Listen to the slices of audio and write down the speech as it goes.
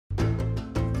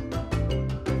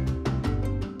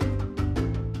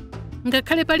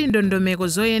Ngakhale pali ndondomeko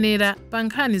zoyenera pa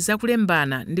nkhani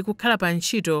zakulembana ndi kukhala pa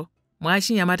ntchito mwa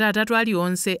achinyamata atatu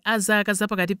aliwonse a zaka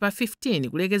zapakati pa 15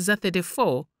 kulekeza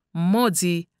 34,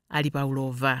 mmodzi ali pa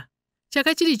ulova.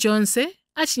 Chaka chilichonse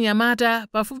achinyamata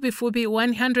pafupifupi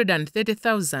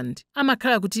 130,000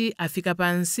 amakhala kuti afika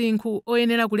pa msinkhu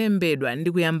oyenera kulembedwa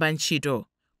ndi kuyamba ntchito.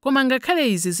 Koma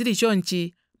ngakhale izi zili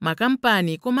chonchi,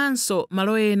 makampani komanso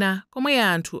malo ena komwe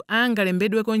anthu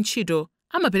angalembedweko ntchito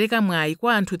amapereka mwayi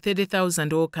kwa anthu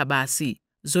 30,000 okha basi.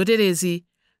 Zoterezi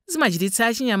zimachititsa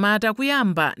achinyamata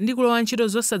kuyamba ndi kulowa ntchito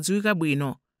zosadziwika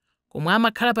bwino, komwe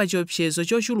amakhala pa chiopsezo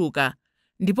chochuluka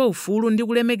ndipo ufulu ndi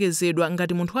kulemekezedwa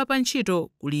ngati munthu wa pa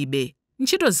ntchito kulibe.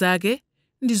 Ntchito zake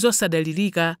ndi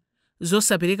zosadalirika,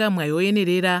 zosapereka mwayi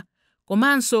oyenerera,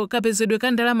 komanso kapezedwe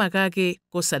ka ndalama kake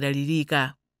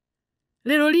kosadalirika.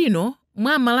 Lero lino,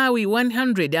 mwa Malawi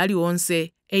 100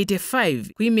 aliwonse,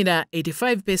 85 kuyimira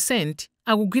 85%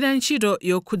 akugwira ntchito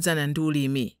yokhudzana ndi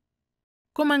ulimi.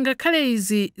 Koma ngakhale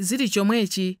izi zili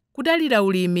chomwechi, kudalira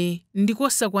ulimi ndi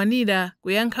kosakwanira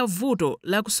kuyankha vuto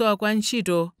la kusowa kwa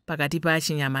ntchito pakati pa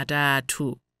achinyamata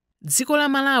athu. Dziko la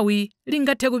Malawi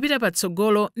lingathe kupita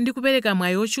patsogolo ndi kupereka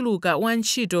mwayi ochuluka wa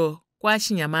ntchito kwa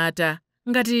achinyamata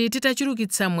ngati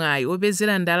titachulukitsa mwayi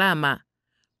wopezera ndalama,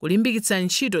 kulimbikitsa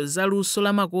ntchito za luso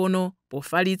la makono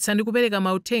pofalitsa ndi kupereka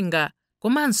mauthenga,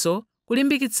 komanso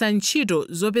kulimbikitsa ntchito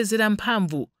zopezera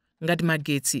mphamvu ngati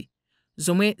magetsi,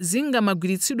 zomwe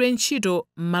zingamagwiritsidwe ntchito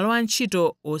m'malo a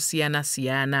ntchito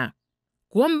osiyanasiyana.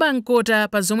 Kuwomba mkota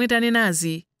pa zomwe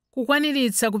tanenazi,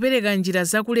 kukwaniritsa kupereka njira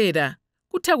zakulera,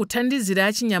 kutha kuthandizira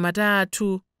achinyamata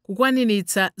athu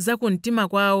kukwaniritsa zakumtima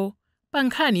kwawo pa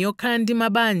nkhani yokhala ndi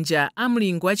mabanja a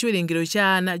mlingo wa chiwerengero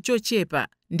cha ana chochepa,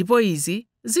 ndipo izi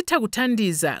zitha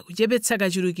kuthandiza kuchepetsa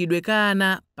kachulukidwe ka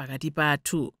ana pakati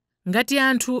pathu. Ngati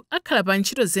anthu akhala pa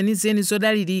ntchito zenizeni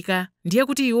zodalirika, ndiye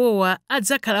kuti iwowa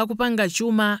adzakhala akupanga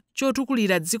chuma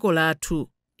chotukulira dziko lathu.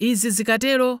 Izi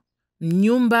zikatero,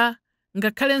 m'nyumba,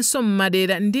 ngakhalenso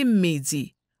m'madera ndi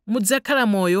m'midzi, mudzakhala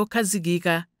moyo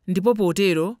okhazikika, ndipo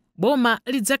potero boma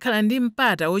lidzakhala ndi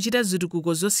mpata wochita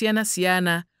zitukuko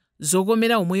zosiyanasiyana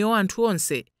zokomera umoyo wa anthu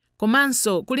onse,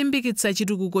 komanso kulimbikitsa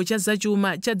chitukuko cha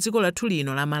zachuma cha dziko lathu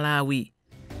lino la Malawi.